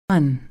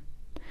1.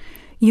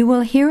 You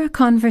will hear a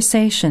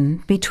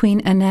conversation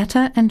between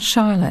Annetta and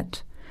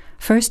Charlotte,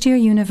 first-year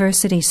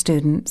university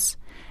students,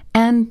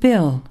 and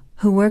Bill,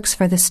 who works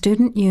for the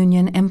Student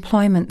Union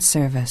Employment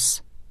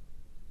Service.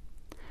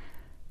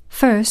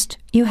 First,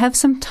 you have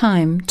some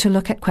time to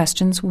look at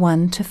questions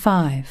 1 to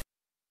 5.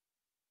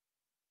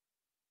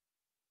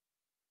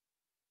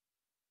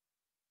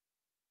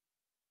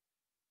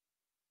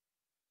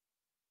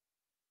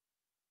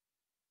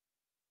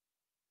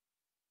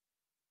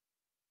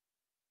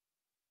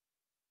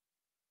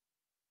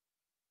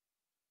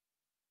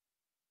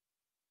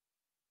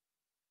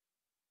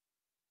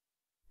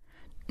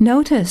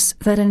 Notice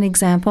that an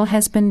example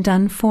has been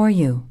done for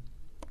you.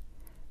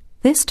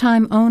 This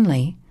time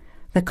only,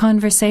 the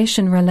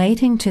conversation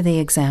relating to the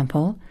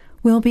example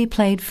will be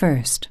played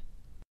first.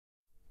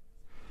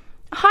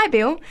 Hi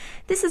Bill,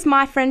 this is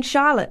my friend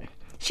Charlotte.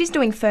 She's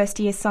doing first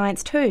year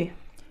science too.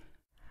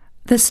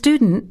 The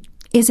student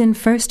is in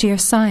first year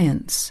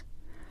science,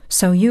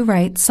 so you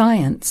write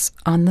science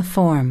on the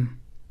form.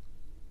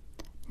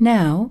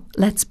 Now,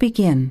 let's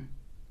begin.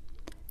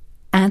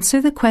 Answer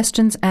the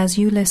questions as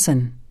you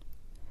listen.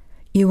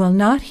 You will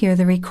not hear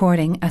the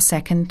recording a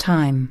second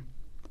time.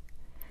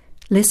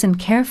 Listen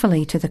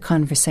carefully to the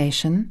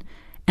conversation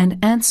and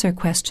answer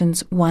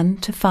questions 1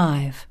 to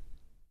 5.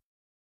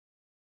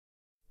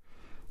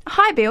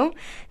 Hi Bill,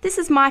 this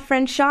is my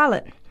friend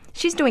Charlotte.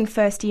 She's doing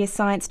first year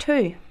science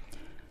too.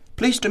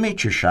 Pleased to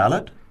meet you,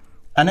 Charlotte.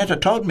 Annetta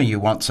told me you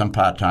want some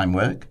part-time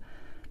work.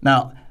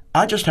 Now,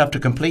 I just have to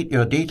complete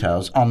your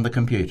details on the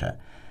computer.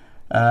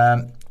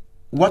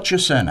 What's your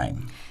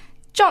surname?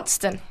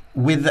 Johnston.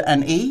 With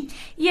an E?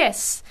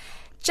 Yes,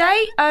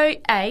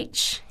 Johnstone.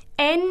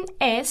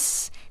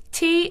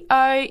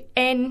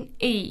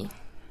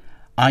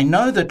 I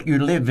know that you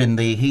live in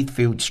the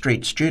Heathfield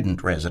Street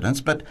student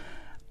residence, but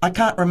I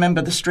can't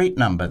remember the street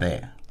number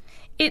there.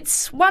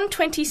 It's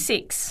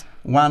 126.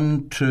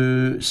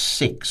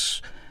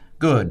 126.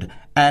 Good.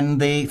 And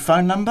the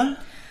phone number?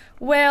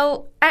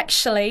 Well,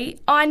 actually,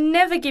 I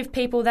never give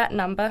people that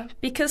number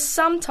because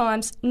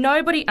sometimes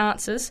nobody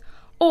answers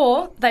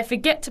or they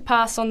forget to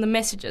pass on the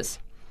messages.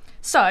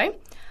 So,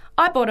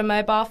 I bought a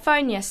mobile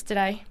phone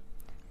yesterday,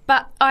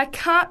 but I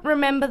can't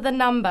remember the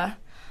number.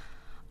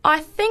 I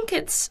think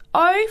it's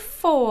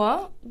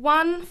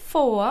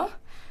 0414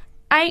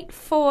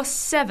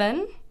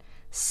 847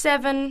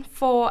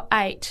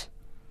 748.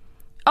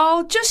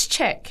 I'll just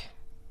check.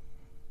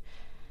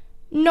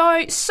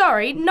 No,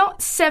 sorry,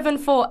 not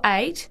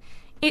 748.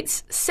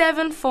 It's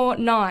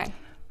 749.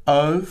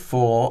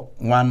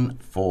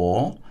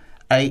 0414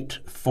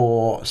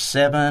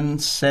 847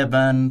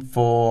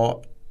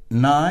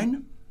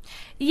 749?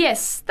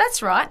 Yes,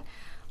 that's right.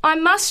 I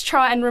must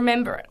try and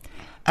remember it.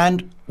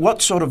 And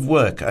what sort of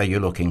work are you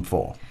looking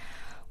for?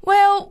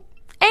 Well,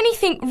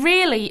 anything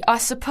really, I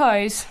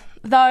suppose,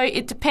 though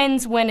it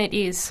depends when it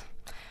is.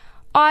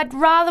 I'd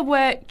rather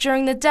work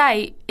during the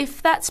day,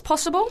 if that's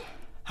possible.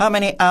 How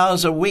many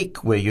hours a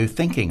week were you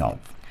thinking of?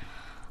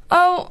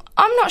 Oh,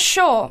 I'm not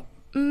sure.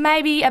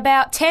 Maybe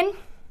about 10.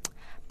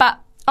 But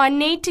I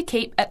need to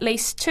keep at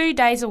least 2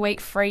 days a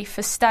week free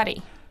for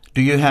study.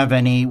 Do you have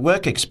any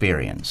work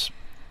experience?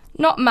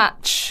 Not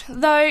much,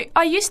 though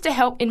I used to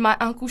help in my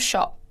uncle's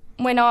shop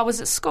when I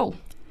was at school.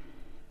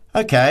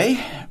 OK.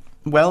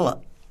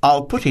 Well,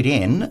 I'll put it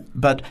in,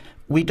 but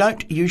we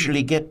don't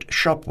usually get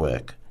shop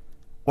work.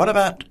 What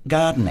about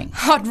gardening?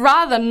 I'd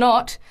rather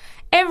not.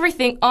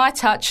 Everything I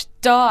touch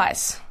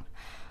dies.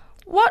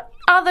 What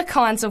other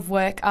kinds of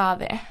work are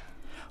there?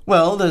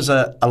 Well, there's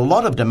a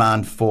lot of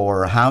demand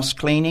for house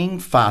cleaning,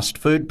 fast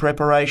food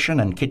preparation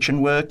and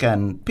kitchen work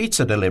and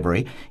pizza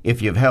delivery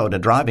if you've held a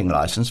driving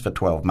licence for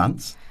 12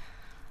 months.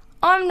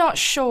 I'm not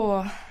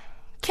sure.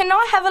 Can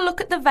I have a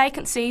look at the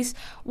vacancies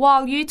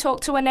while you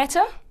talk to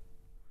Annetta?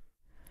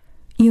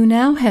 You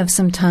now have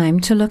some time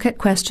to look at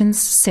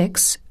questions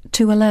 6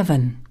 to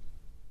 11.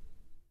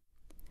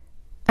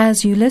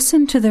 As you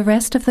listen to the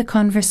rest of the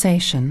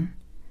conversation,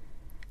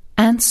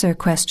 answer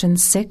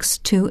questions 6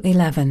 to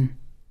 11.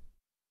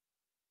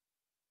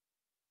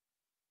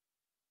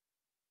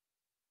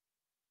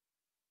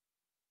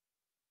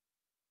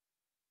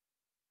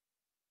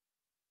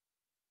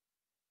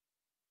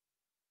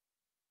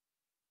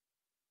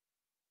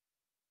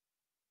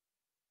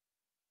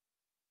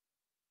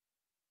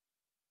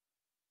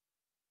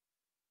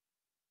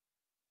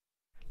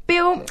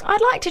 Bill,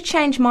 I'd like to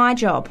change my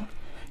job.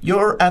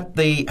 You're at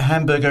the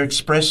Hamburger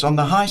Express on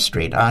the High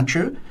Street, aren't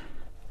you?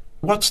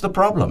 What's the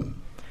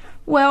problem?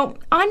 Well,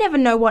 I never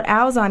know what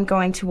hours I'm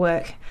going to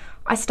work.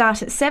 I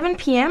start at 7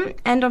 p.m.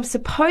 and I'm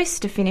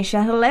supposed to finish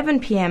at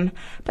 11 p.m,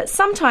 but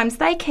sometimes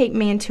they keep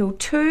me until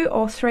 2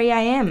 or 3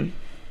 a.m.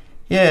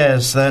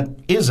 Yes, that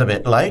is a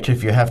bit late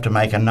if you have to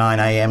make a 9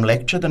 a.m.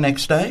 lecture the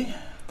next day.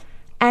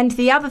 And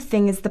the other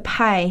thing is the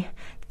pay.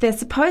 They're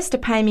supposed to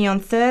pay me on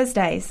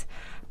Thursdays,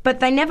 but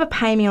they never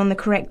pay me on the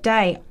correct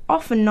day,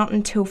 often not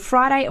until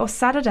Friday or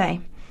Saturday.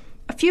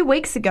 A few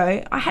weeks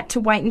ago, I had to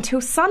wait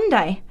until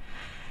Sunday.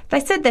 They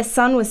said their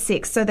son was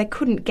sick, so they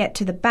couldn't get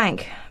to the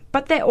bank,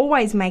 but they're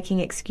always making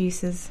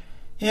excuses.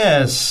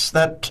 Yes,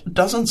 that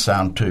doesn't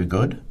sound too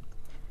good.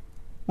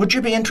 Would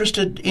you be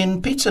interested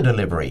in pizza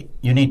delivery?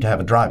 You need to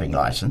have a driving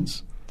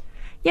licence.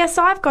 Yes,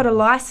 I've got a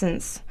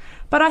licence,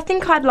 but I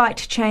think I'd like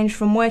to change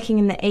from working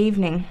in the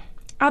evening.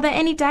 Are there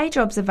any day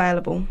jobs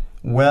available?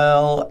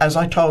 Well, as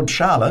I told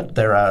Charlotte,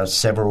 there are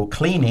several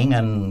cleaning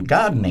and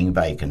gardening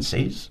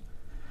vacancies.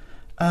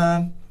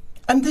 And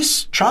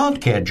this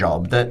childcare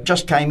job that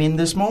just came in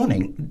this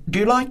morning. Do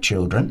you like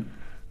children?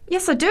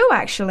 Yes, I do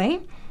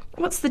actually.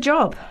 What's the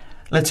job?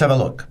 Let's have a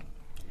look.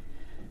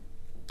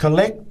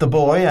 Collect the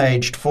boy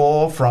aged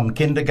 4 from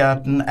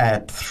kindergarten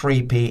at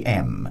 3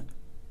 p.m.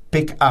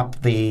 Pick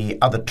up the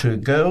other 2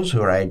 girls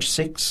who are aged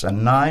 6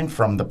 and 9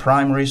 from the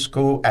primary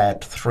school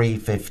at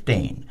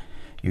 3:15.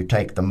 You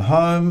take them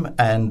home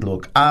and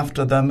look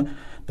after them.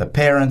 The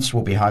parents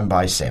will be home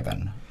by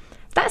 7.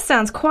 That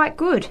sounds quite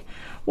good.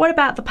 What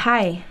about the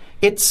pay?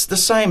 It's the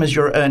same as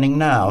you're earning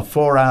now,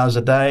 4 hours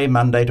a day,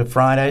 Monday to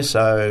Friday,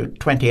 so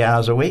 20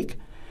 hours a week.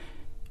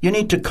 You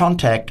need to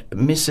contact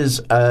Mrs.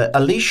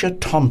 Alicia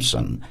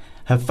Thompson.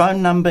 Her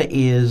phone number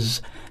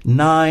is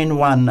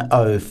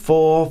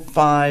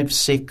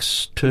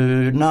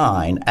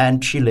 91045629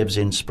 and she lives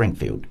in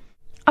Springfield.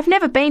 I've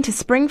never been to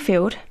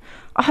Springfield.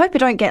 I hope I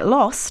don't get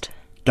lost.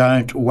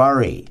 Don't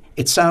worry.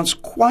 It sounds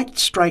quite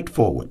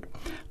straightforward.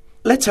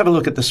 Let's have a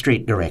look at the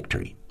street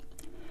directory.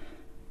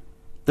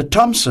 The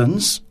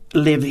Thompsons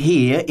live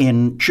here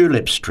in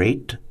Tulip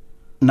Street,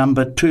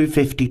 number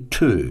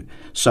 252.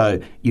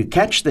 So you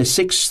catch the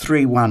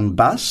 631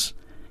 bus,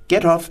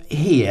 get off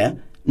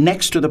here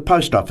next to the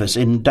post office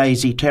in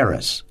Daisy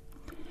Terrace.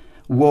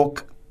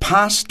 Walk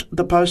past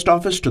the post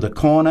office to the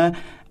corner,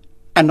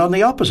 and on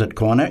the opposite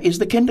corner is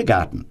the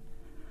kindergarten.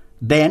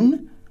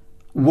 Then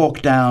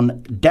walk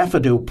down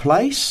Daffodil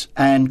Place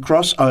and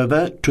cross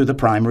over to the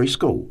primary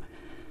school.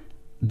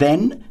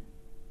 Then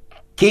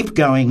keep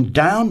going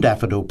down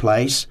Daffodil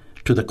Place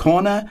to the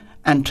corner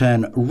and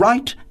turn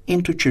right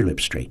into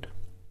Tulip Street.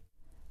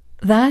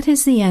 That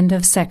is the end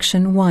of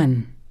section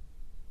 1.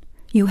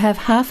 You have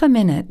half a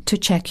minute to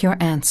check your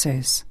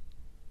answers.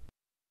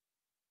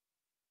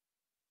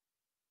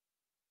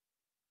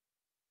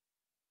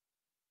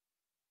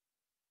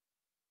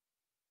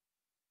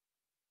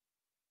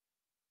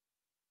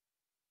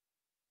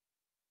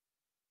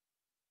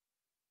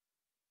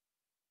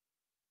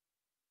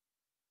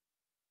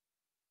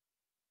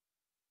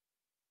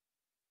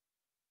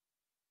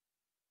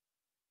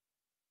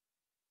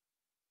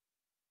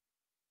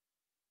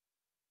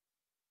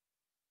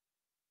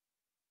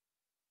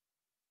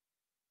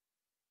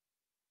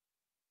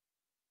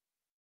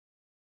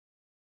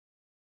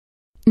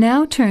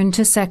 Now turn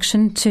to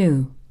Section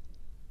 2.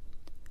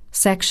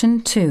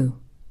 Section 2.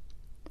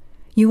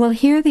 You will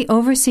hear the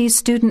Overseas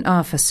Student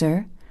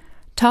Officer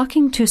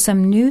talking to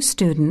some new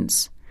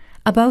students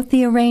about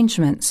the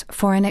arrangements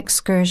for an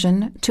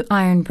excursion to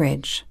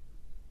Ironbridge.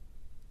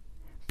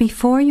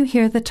 Before you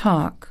hear the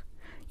talk,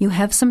 you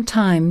have some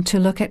time to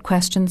look at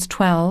questions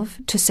 12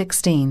 to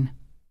 16.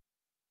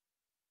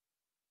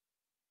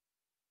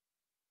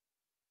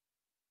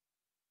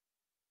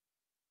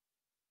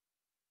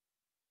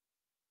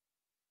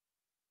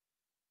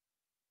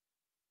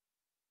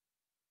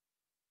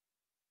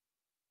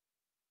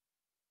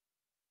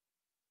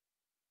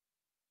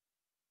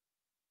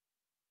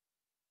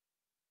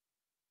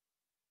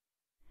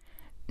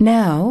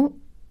 Now,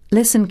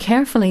 listen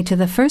carefully to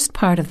the first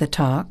part of the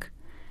talk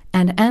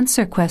and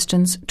answer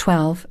questions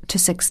 12 to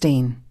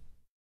 16.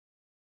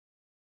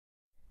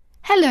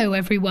 Hello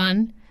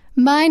everyone,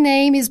 my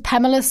name is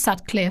Pamela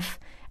Sutcliffe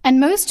and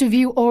most of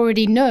you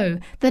already know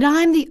that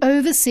I'm the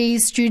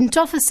Overseas Student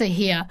Officer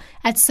here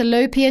at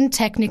Salopian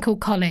Technical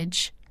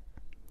College.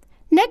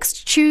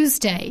 Next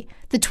Tuesday,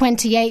 the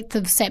 28th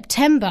of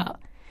September,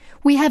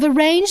 we have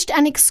arranged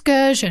an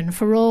excursion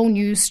for all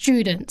new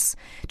students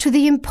to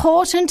the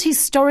important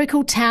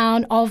historical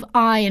town of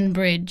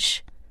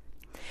Ironbridge.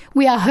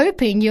 We are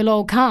hoping you'll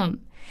all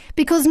come,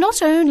 because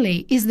not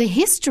only is the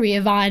history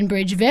of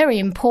Ironbridge very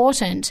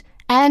important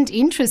and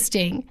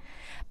interesting,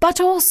 but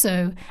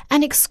also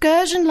an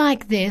excursion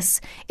like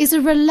this is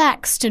a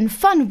relaxed and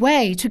fun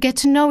way to get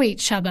to know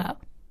each other.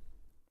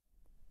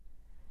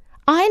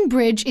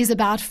 Ironbridge is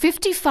about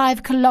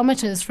 55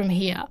 kilometres from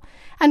here,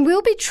 and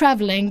we'll be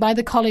travelling by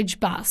the college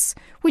bus,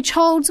 which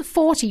holds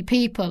 40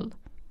 people.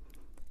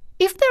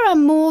 If there are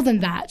more than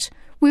that,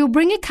 we'll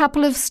bring a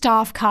couple of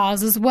staff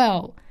cars as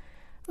well,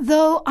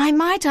 though I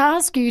might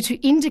ask you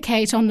to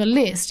indicate on the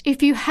list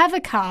if you have a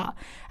car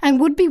and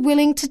would be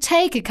willing to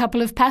take a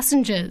couple of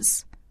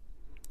passengers.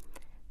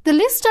 The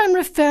list I'm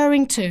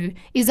referring to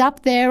is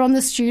up there on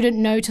the student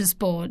notice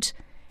board,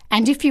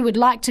 and if you would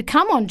like to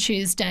come on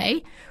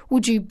Tuesday,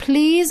 would you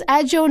please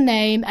add your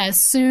name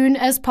as soon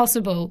as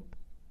possible?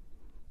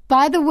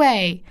 By the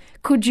way,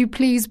 could you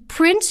please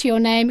print your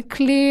name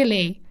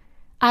clearly?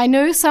 I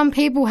know some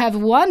people have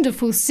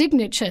wonderful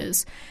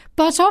signatures,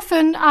 but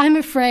often I'm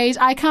afraid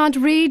I can't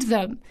read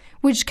them,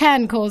 which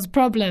can cause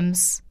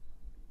problems.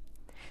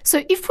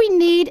 So if we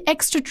need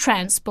extra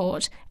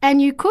transport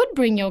and you could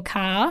bring your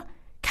car,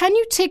 can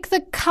you tick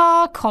the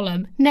car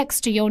column next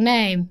to your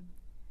name?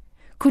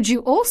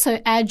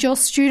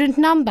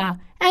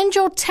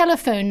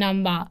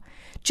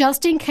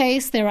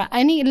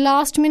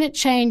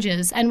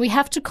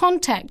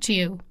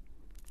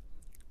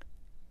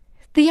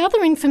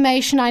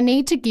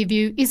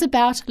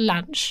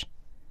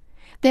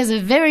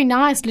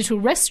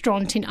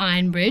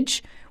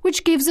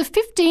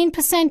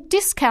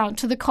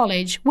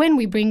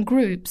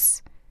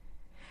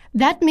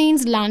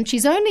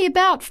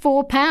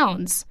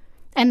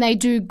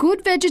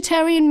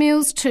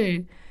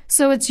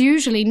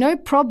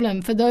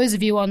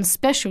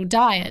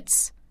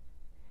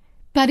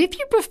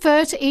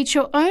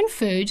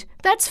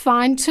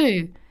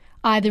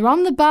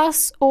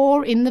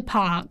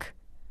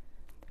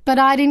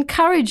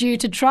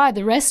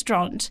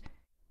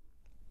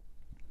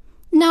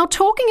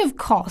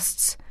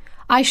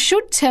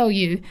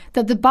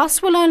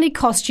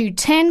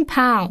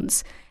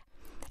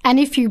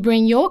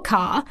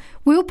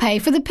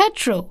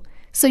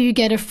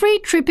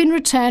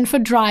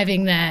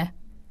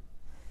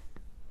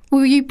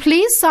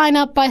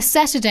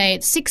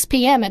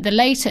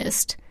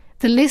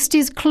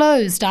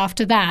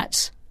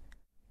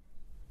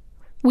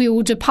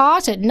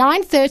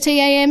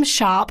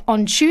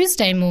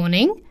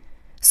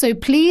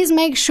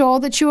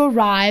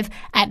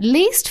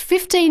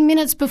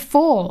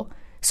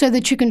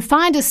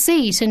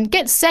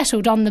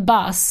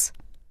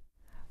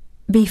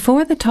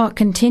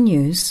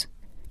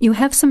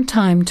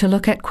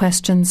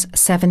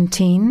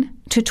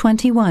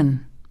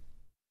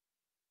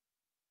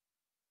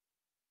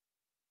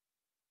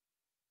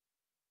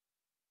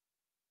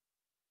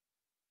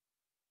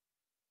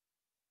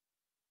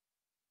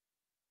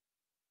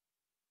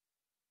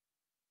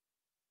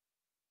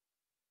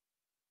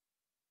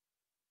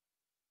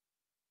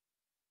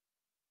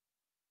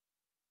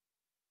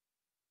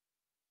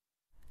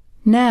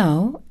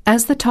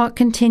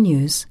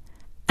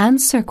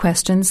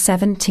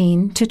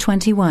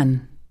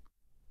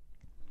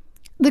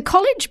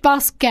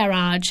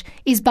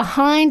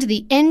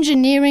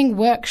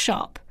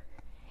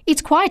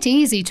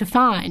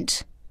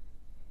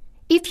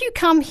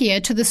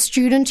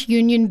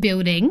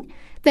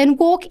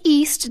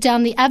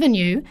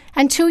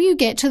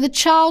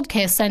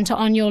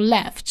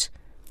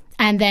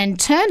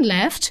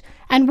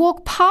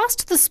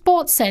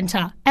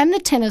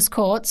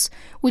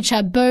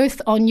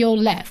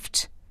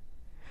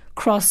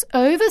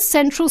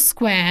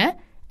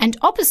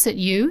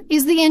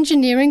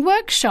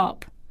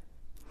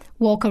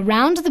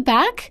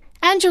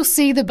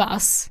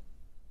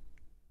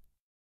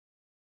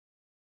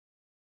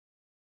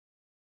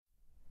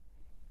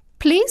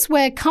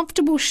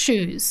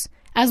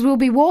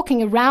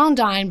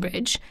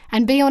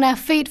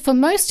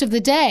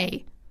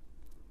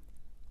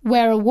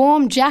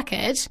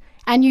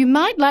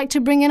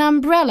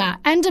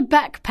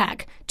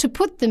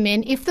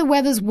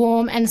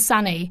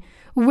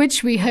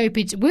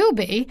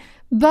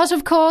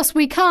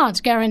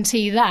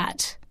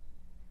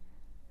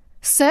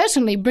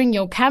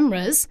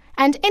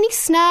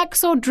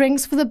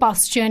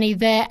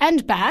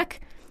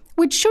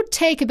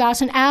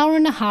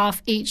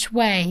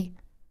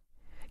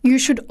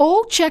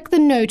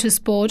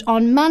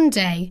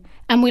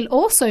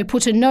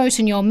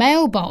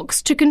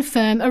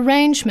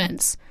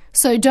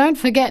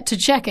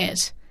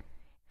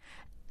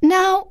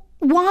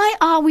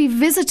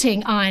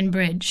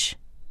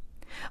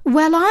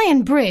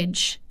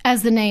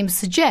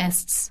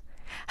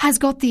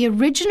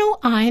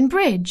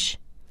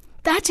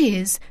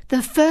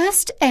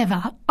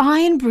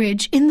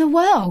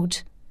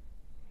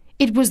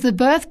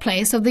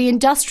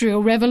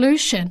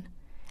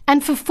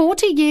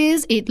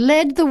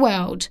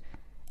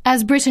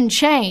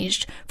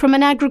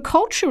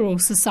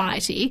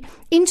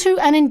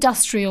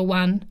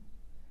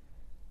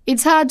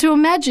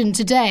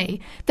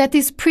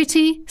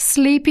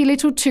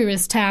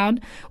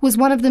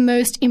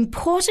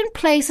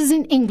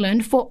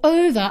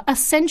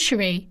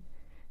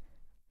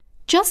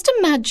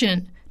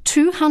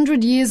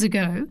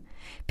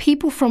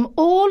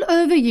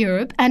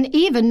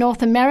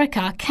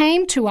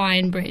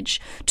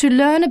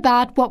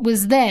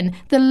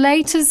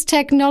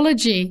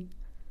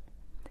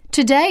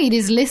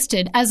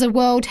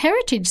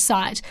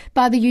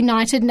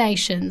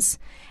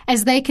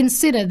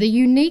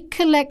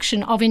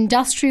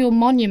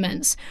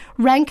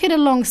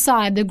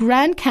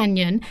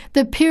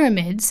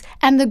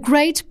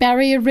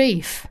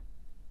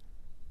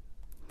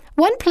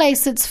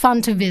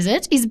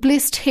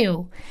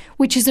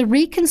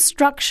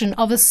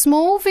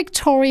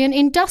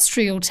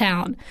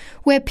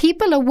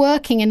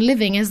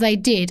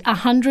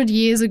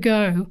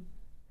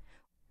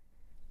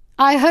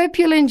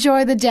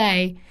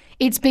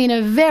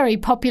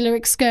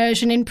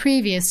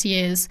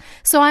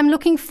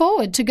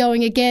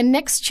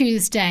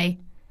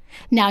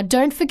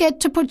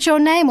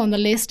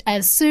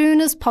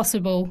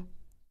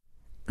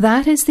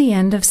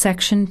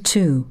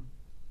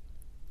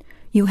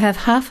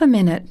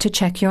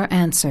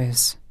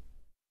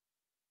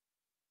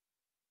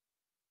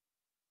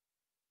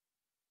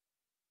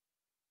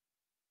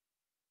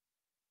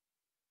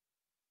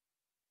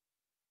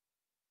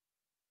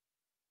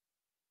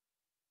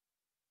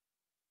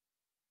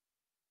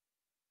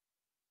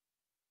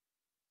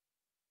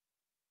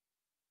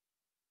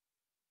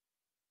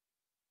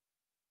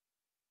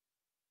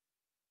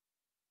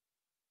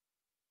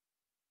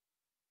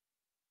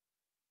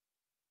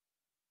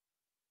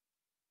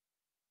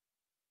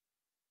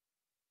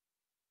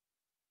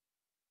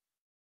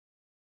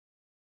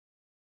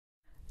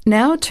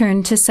 Now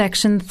turn to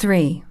Section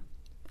 3.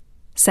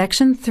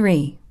 Section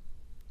 3.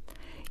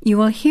 You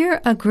will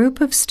hear a group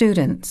of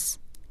students,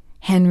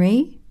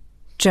 Henry,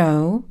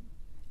 Joe,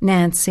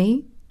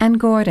 Nancy, and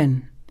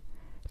Gordon,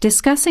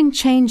 discussing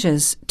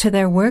changes to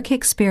their work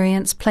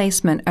experience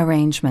placement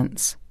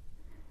arrangements.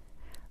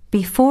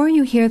 Before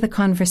you hear the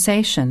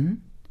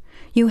conversation,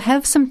 you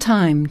have some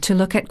time to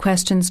look at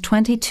questions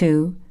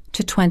 22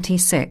 to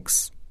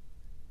 26.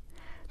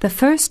 The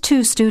first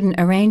two student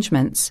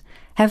arrangements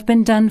have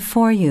been done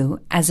for you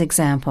as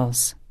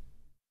examples.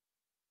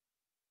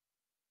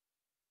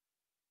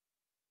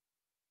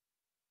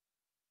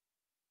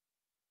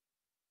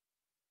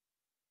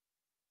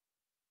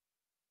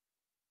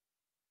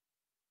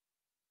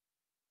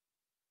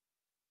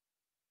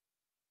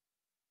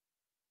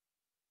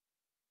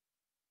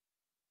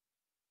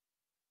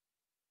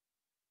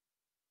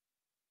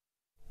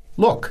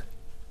 Look,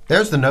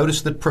 there's the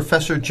notice that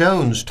Professor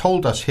Jones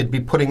told us he'd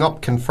be putting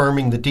up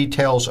confirming the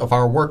details of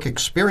our work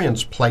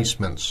experience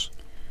placements.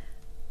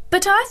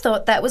 But I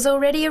thought that was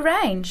already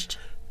arranged.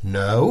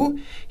 No,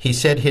 he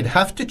said he'd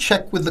have to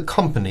check with the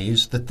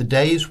companies that the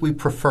days we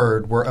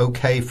preferred were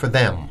okay for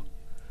them.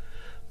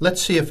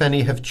 Let's see if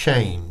any have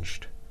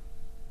changed.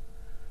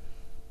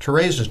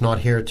 Teresa's not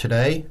here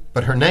today,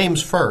 but her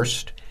name's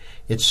first.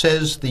 It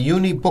says the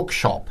Uni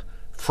Bookshop,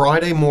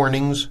 Friday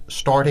mornings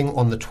starting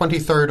on the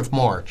 23rd of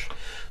March.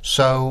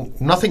 So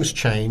nothing's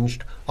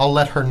changed. I'll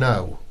let her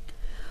know.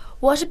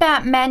 What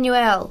about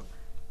Manuel?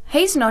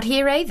 He's not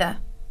here either.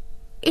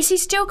 Is he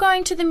still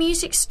going to the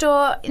music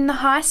store in the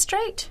High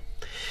Street?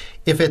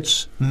 If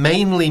it's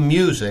mainly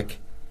music,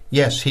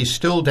 yes, he's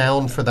still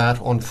down for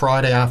that on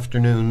Friday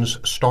afternoons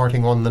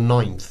starting on the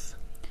 9th.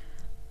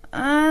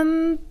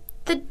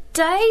 The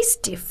day's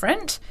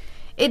different.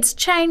 It's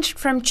changed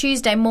from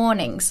Tuesday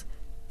mornings,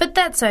 but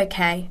that's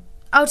okay.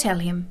 I'll tell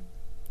him.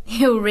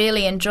 He'll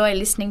really enjoy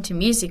listening to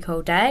music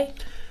all day.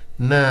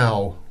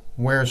 Now,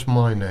 where's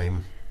my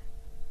name?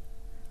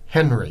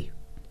 Henry.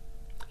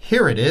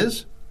 Here it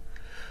is.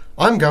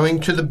 I'm going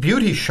to the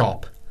beauty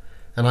shop,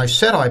 and I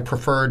said I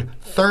preferred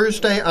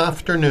Thursday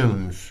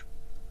afternoons.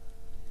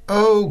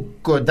 Oh,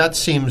 good, that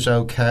seems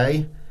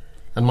okay.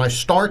 And my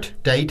start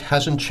date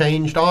hasn't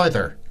changed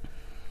either.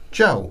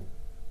 Joe,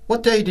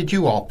 what day did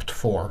you opt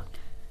for?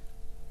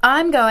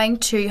 I'm going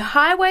to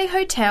Highway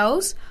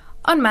Hotels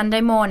on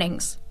Monday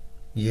mornings.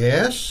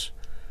 Yes,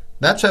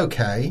 that's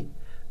okay.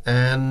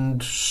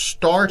 And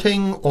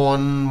starting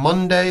on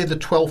Monday the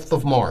 12th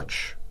of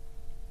March.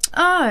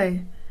 Oh,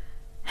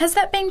 has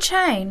that been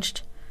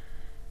changed?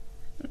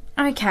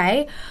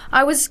 Okay,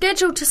 I was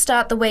scheduled to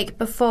start the week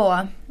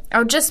before.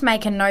 I'll just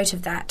make a note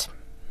of that.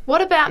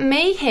 What about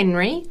me,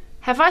 Henry?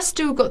 Have I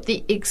still got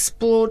the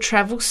Explore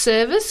travel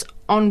service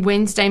on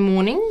Wednesday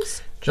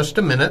mornings? Just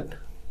a minute.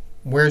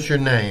 Where's your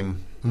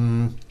name?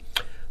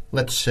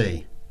 Let's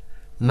see.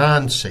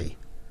 Nancy.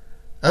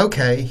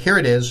 Okay, here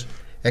it is.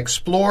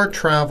 Explore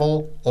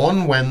travel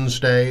on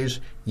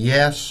Wednesdays,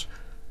 yes,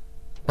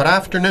 but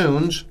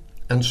afternoons,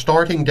 and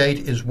starting date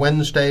is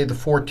Wednesday the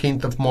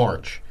 14th of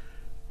March.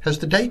 Has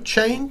the date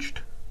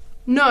changed?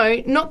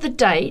 No, not the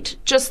date,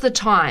 just the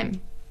time,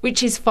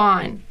 which is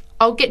fine.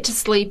 I'll get to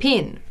sleep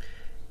in.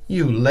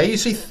 You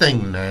lazy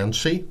thing,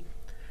 Nancy.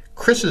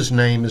 Chris's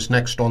name is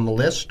next on the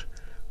list.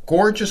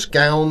 Gorgeous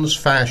Gowns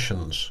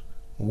Fashions.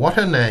 What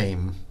a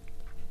name.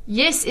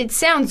 Yes, it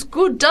sounds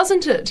good,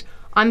 doesn't it?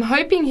 I'm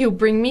hoping he'll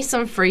bring me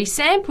some free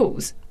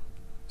samples.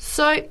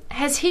 So,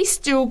 has he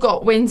still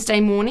got Wednesday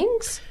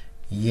mornings?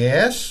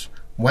 Yes,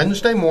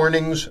 Wednesday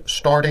mornings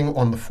starting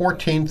on the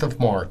 14th of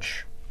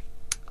March.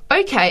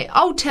 Okay,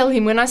 I'll tell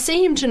him when I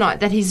see him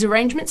tonight that his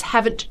arrangements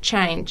haven't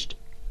changed.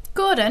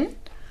 Gordon,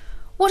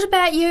 what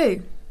about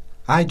you?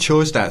 I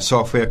chose that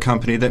software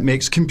company that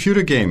makes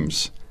computer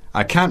games.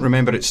 I can't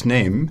remember its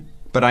name,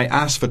 but I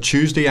asked for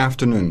Tuesday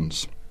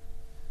afternoons.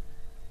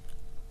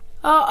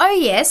 Oh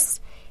yes.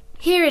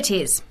 Here it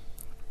is.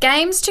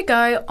 Games to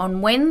go on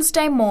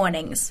Wednesday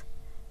mornings.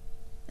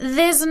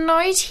 There's a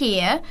note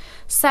here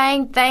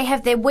saying they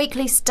have their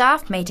weekly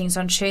staff meetings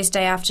on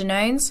Tuesday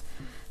afternoons,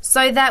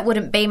 so that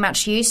wouldn't be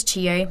much use to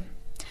you.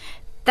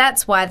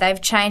 That's why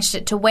they've changed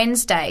it to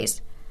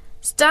Wednesdays,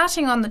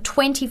 starting on the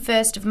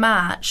 21st of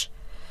March,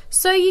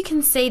 so you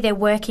can see their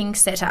working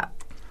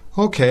setup.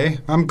 OK,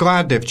 I'm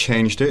glad they've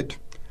changed it.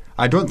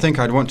 I don't think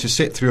I'd want to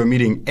sit through a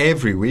meeting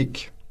every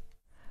week.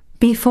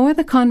 Before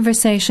the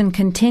conversation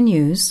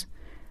continues,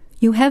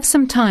 you have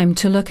some time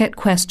to look at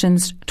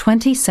questions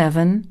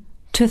 27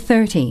 to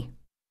 30.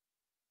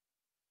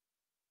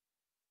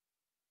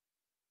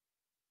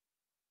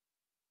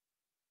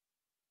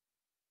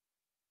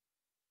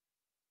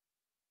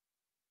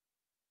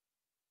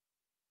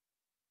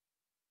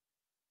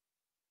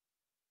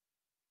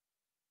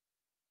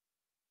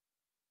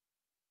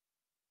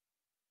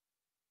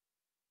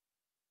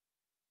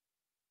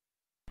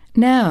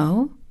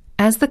 Now,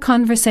 as the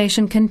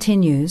conversation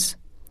continues,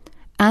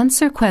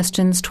 answer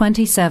questions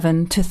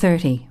 27 to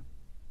 30.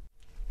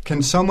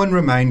 Can someone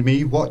remind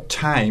me what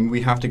time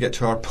we have to get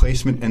to our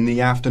placement in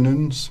the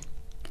afternoons?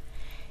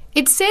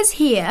 It says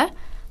here,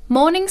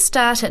 Mornings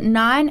start at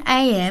 9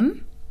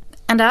 a.m.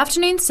 and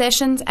afternoon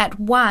sessions at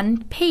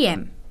 1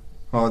 p.m.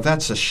 Oh,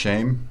 that's a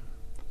shame.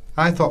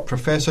 I thought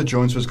Professor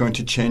Jones was going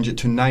to change it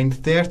to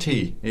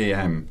 9:30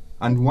 a.m.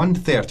 and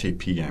 1:30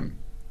 p.m.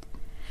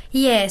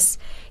 Yes,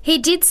 he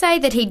did say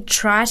that he'd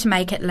try to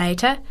make it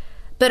later,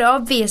 but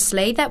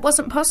obviously that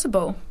wasn't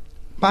possible.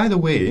 By the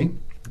way,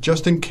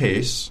 just in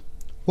case,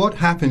 what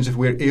happens if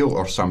we're ill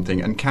or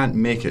something and can't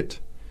make it?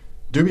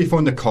 Do we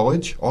phone the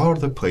college or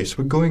the place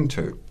we're going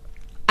to?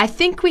 I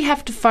think we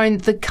have to phone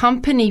the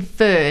company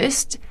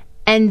first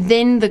and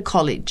then the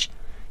college.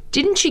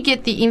 Didn't you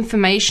get the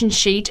information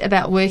sheet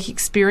about work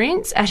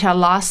experience at our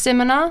last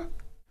seminar?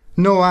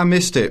 No, I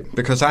missed it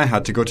because I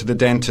had to go to the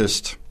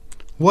dentist.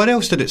 What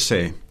else did it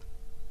say?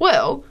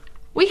 Well,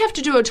 we have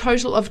to do a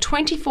total of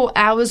 24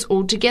 hours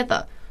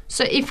altogether.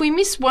 So if we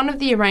miss one of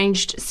the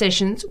arranged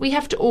sessions, we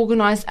have to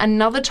organise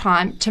another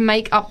time to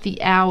make up the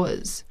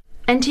hours.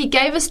 And he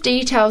gave us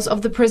details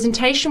of the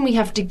presentation we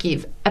have to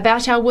give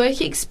about our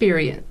work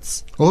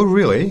experience. Oh,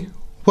 really?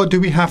 What do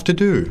we have to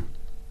do?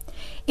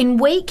 In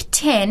week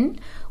 10,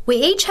 we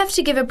each have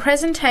to give a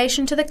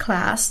presentation to the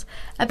class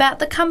about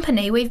the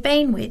company we've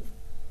been with.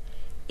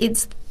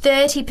 It's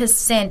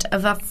 30%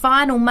 of our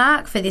final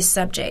mark for this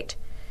subject,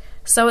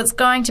 so it's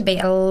going to be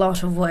a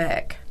lot of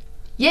work.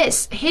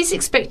 Yes, he's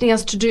expecting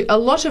us to do a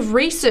lot of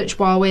research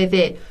while we're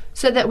there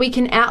so that we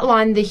can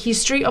outline the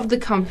history of the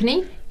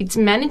company, its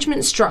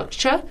management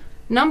structure,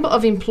 number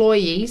of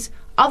employees,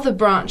 other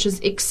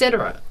branches,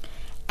 etc.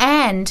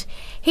 And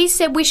he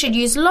said we should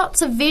use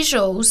lots of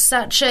visuals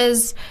such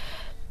as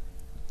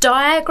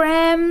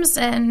diagrams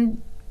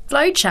and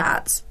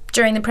flowcharts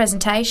during the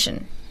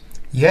presentation.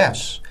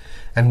 Yes,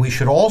 and we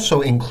should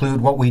also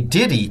include what we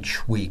did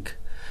each week,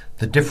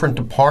 the different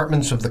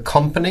departments of the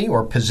company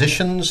or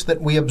positions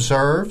that we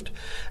observed,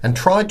 and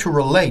try to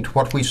relate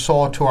what we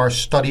saw to our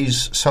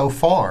studies so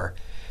far.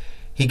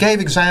 He gave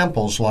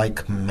examples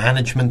like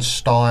management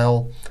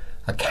style,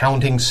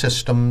 accounting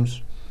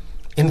systems,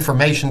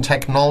 information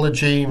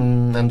technology,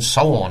 and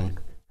so on.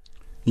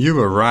 You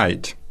were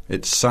right.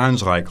 It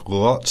sounds like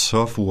lots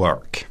of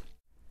work.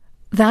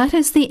 That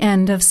is the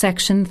end of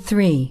section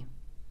 3.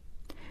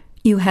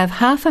 You have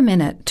half a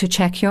minute to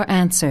check your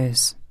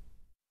answers.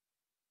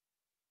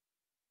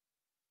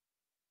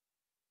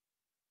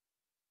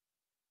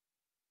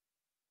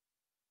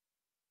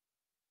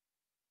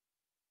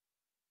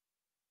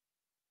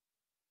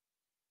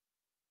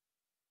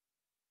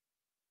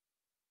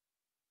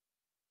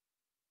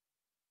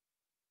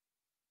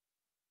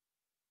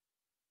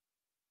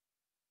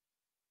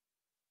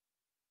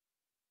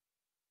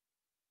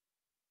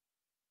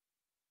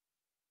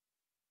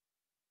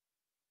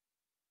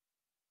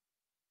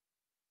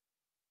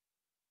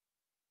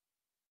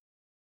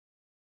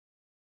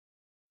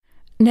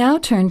 Now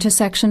turn to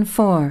Section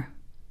 4.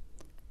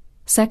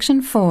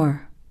 Section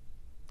 4.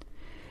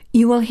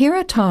 You will hear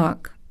a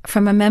talk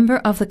from a member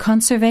of the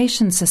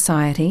Conservation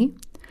Society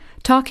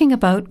talking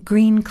about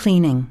green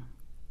cleaning.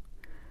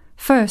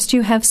 First,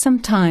 you have some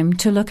time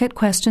to look at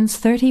questions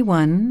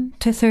 31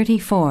 to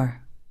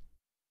 34.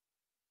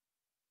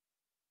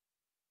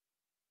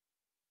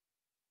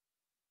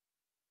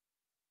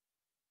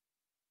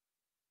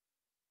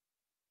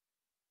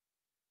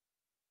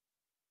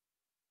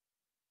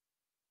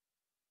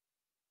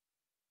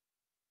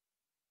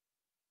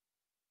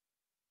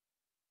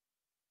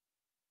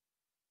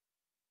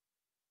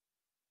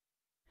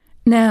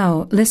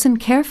 Now, listen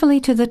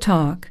carefully to the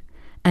talk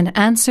and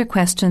answer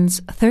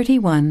questions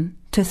 31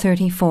 to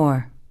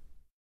 34.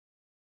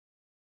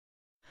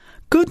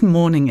 Good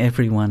morning,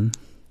 everyone.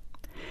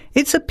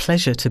 It's a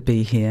pleasure to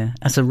be here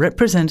as a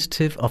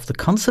representative of the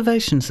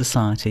Conservation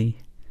Society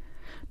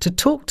to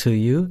talk to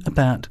you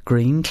about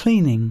green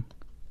cleaning.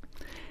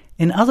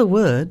 In other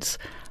words,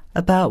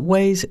 about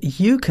ways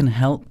you can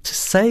help to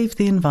save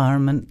the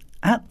environment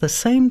at the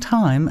same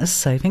time as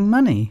saving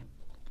money.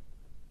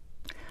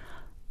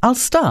 I'll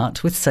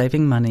start with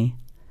saving money,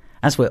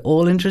 as we're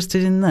all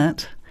interested in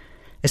that,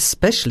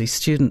 especially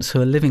students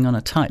who are living on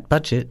a tight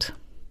budget.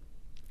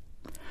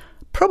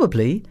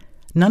 Probably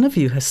none of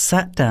you has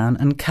sat down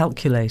and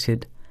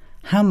calculated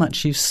how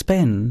much you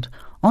spend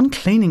on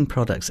cleaning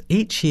products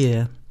each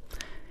year.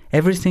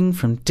 Everything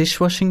from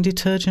dishwashing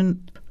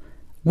detergent,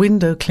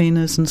 window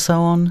cleaners and so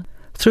on,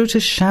 through to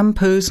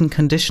shampoos and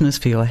conditioners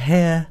for your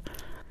hair,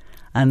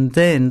 and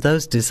then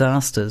those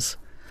disasters,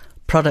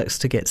 products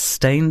to get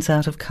stains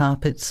out of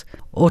carpets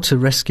or to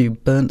rescue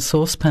burnt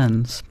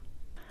saucepans.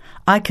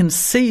 I can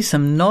see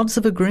some nods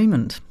of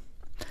agreement.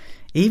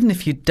 Even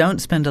if you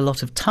don't spend a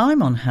lot of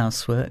time on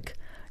housework,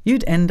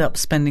 you'd end up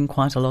spending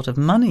quite a lot of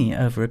money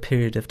over a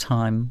period of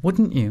time,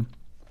 wouldn't you?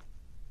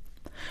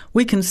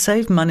 We can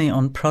save money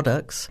on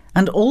products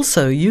and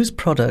also use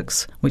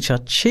products which are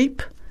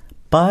cheap,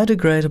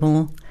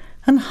 biodegradable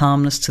and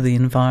harmless to the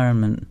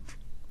environment.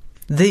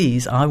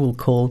 These I will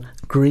call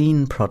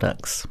green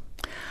products.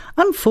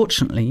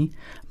 Unfortunately,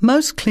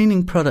 most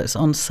cleaning products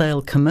on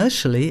sale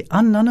commercially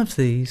are none of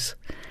these,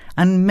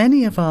 and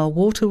many of our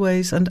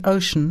waterways and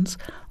oceans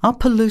are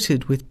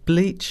polluted with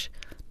bleach,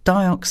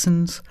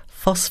 dioxins,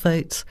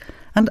 phosphates,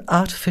 and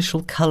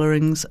artificial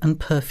colourings and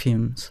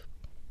perfumes.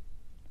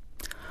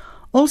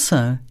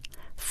 Also,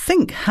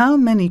 think how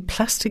many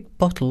plastic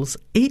bottles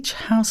each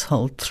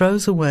household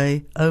throws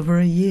away over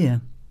a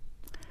year.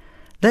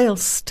 They'll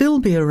still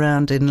be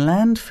around in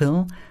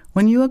landfill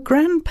when you are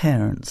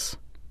grandparents.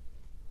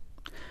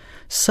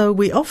 So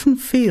we often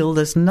feel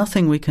there's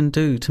nothing we can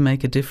do to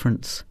make a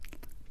difference,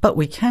 but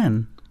we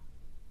can.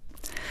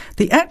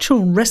 The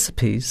actual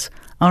recipes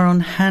are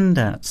on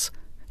handouts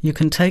you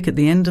can take at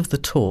the end of the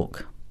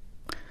talk.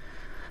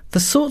 The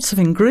sorts of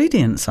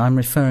ingredients I'm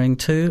referring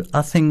to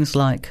are things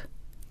like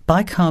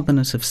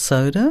bicarbonate of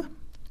soda,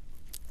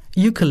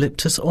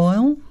 eucalyptus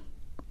oil,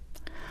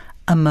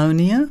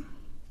 ammonia,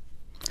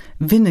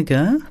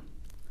 vinegar,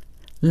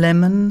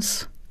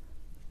 lemons,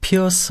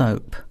 pure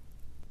soap.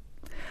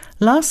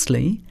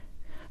 Lastly,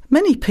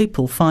 many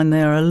people find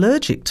they are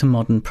allergic to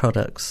modern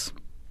products.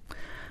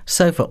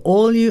 So for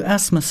all you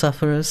asthma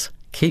sufferers,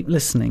 keep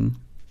listening.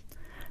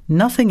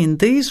 Nothing in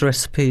these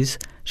recipes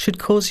should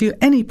cause you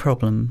any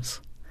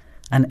problems.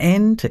 An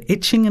end to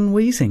itching and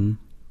wheezing.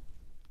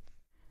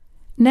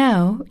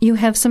 Now you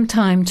have some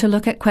time to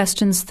look at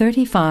questions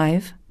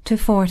 35 to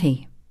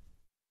 40.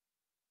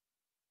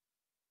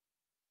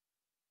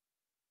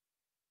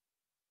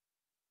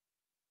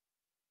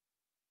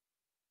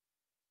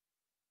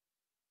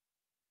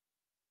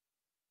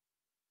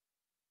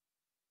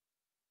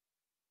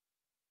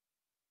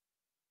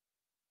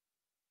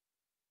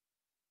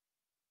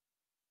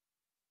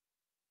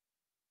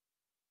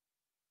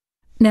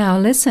 Now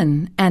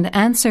listen and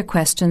answer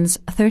questions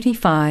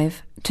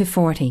 35 to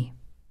 40.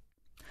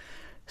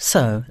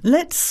 So,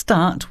 let's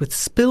start with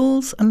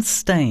spills and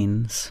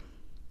stains.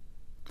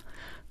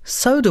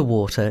 Soda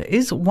water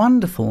is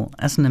wonderful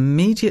as an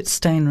immediate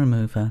stain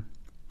remover.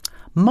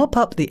 Mop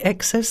up the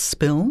excess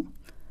spill.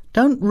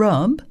 Don't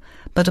rub,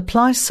 but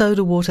apply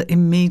soda water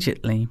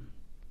immediately.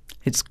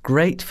 It's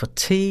great for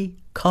tea,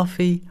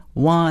 coffee,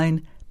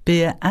 wine,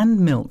 beer and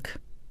milk.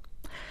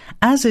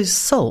 As is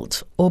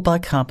salt or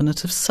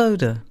bicarbonate of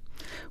soda,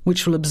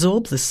 which will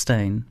absorb the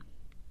stain.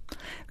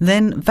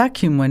 Then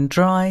vacuum when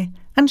dry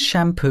and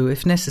shampoo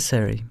if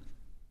necessary.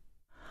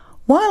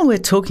 While we're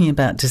talking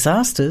about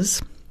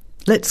disasters,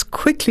 let's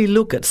quickly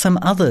look at some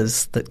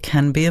others that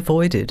can be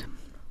avoided.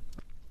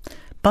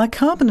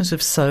 Bicarbonate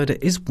of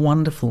soda is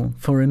wonderful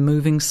for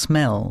removing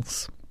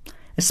smells,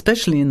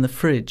 especially in the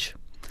fridge.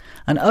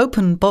 An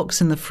open box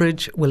in the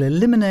fridge will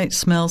eliminate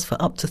smells for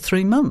up to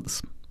 3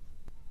 months.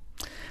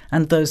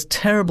 And those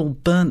terrible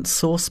burnt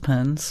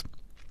saucepans,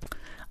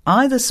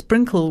 either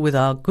sprinkle with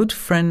our good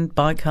friend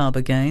bicarb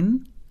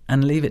again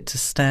and leave it to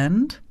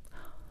stand,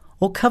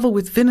 or cover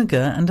with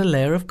vinegar and a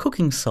layer of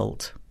cooking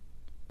salt.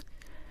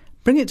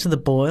 Bring it to the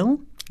boil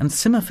and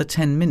simmer for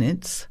 10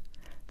 minutes,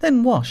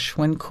 then wash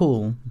when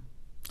cool.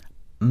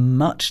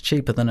 Much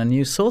cheaper than a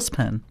new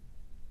saucepan.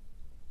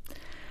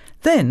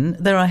 Then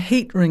there are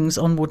heat rings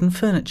on wooden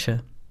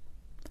furniture.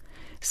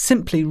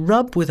 Simply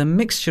rub with a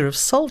mixture of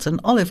salt and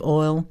olive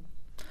oil,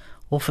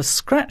 or for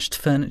scratched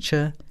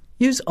furniture,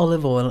 use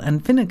olive oil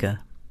and vinegar.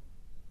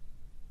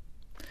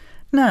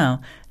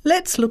 Now,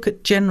 let's look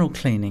at general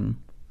cleaning.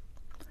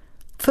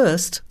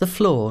 First, the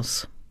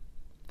floors.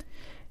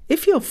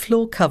 If your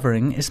floor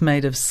covering is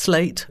made of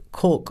slate,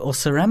 cork or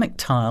ceramic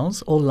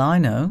tiles or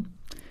lino,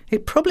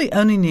 it probably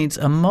only needs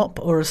a mop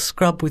or a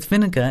scrub with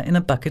vinegar in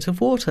a bucket of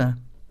water.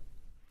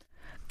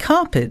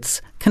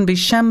 Carpets can be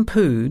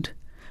shampooed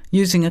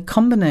using a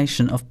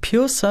combination of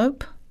pure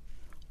soap,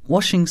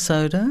 washing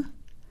soda,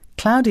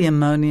 cloudy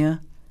ammonia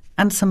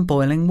and some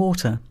boiling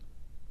water.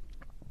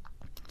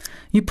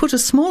 You put a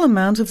small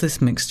amount of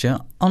this mixture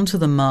onto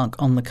the mark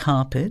on the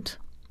carpet,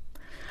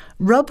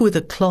 rub with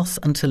a cloth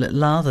until it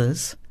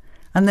lathers,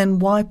 and then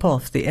wipe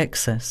off the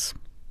excess.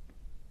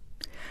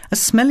 A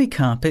smelly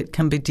carpet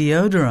can be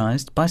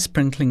deodorized by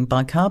sprinkling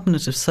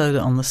bicarbonate of soda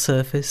on the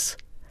surface,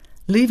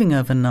 leaving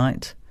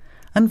overnight,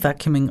 and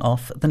vacuuming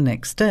off the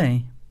next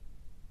day.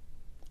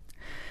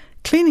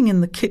 Cleaning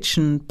in the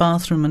kitchen,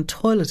 bathroom and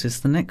toilet is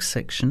the next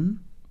section.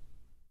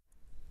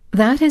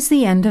 That is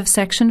the end of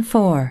section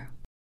 4.